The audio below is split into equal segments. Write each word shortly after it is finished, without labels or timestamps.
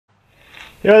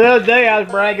You know, the other day I was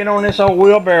bragging on this old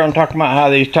wheelbarrow and talking about how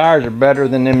these tires are better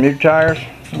than them new tires.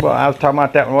 Well, I was talking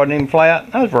about that one wasn't even flat.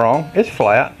 I was wrong. It's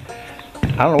flat.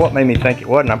 I don't know what made me think it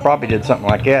wasn't. I probably did something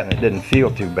like that and it didn't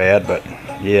feel too bad, but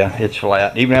yeah, it's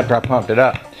flat, even after I pumped it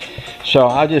up. So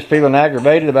I was just feeling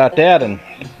aggravated about that, and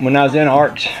when I was in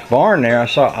Art's barn there,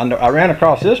 I ran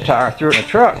across this tire, threw it in the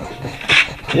truck.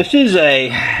 This is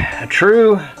a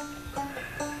true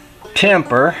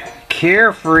temper,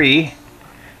 carefree,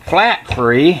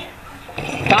 flat-free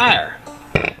tire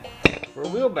for a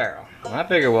wheelbarrow. And I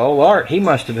figured, well, Art, he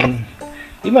must have been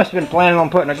planning on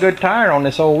putting a good tire on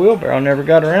this old wheelbarrow, never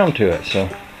got around to it. So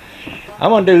I'm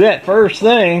gonna do that first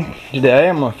thing today.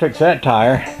 I'm gonna fix that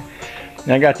tire.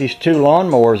 And I got these two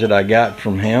lawnmowers that I got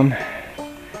from him,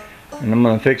 and I'm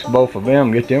gonna fix both of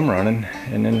them, get them running,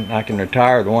 and then I can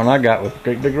retire the one I got with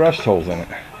big rust holes in it.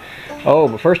 Oh,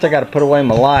 but first I got to put away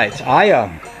my lights.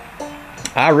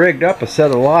 I rigged up a set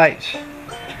of lights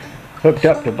hooked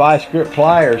up to vice grip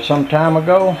pliers some time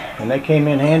ago, and they came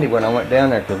in handy when I went down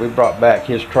there because we brought back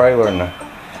his trailer and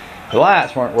the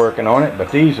lights weren't working on it,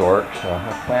 but these work, so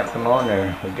I clamped them on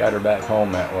there. We got her back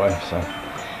home that way. So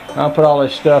I'll put all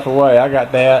this stuff away. I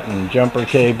got that and jumper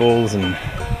cables and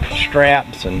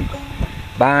straps and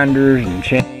binders and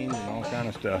chains and all kind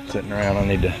of stuff sitting around I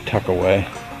need to tuck away.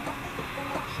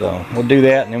 So we'll do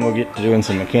that, and then we'll get to doing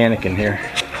some mechanicking here.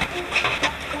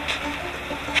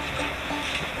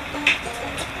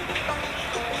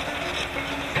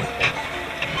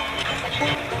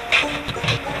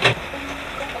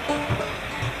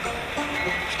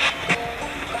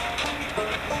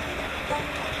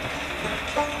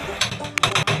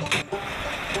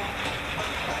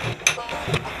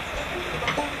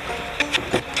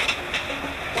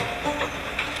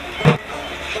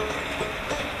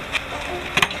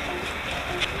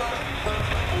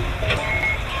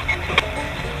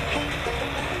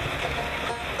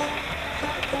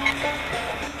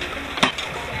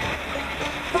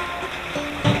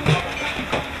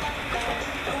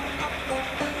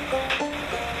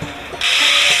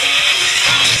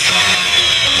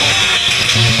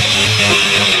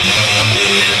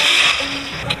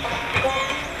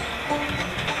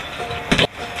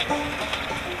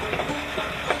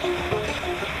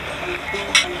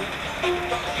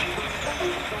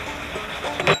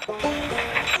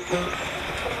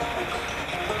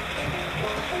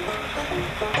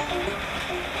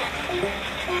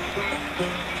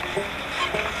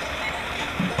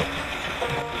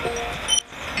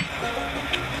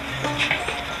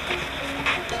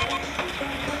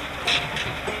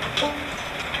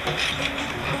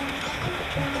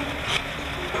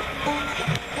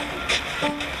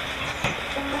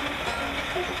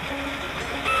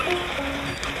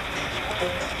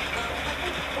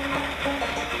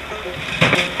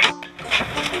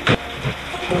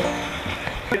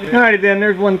 Alrighty then,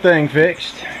 there's one thing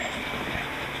fixed.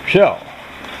 So,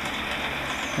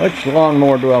 which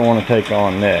lawnmower do I want to take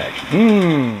on next?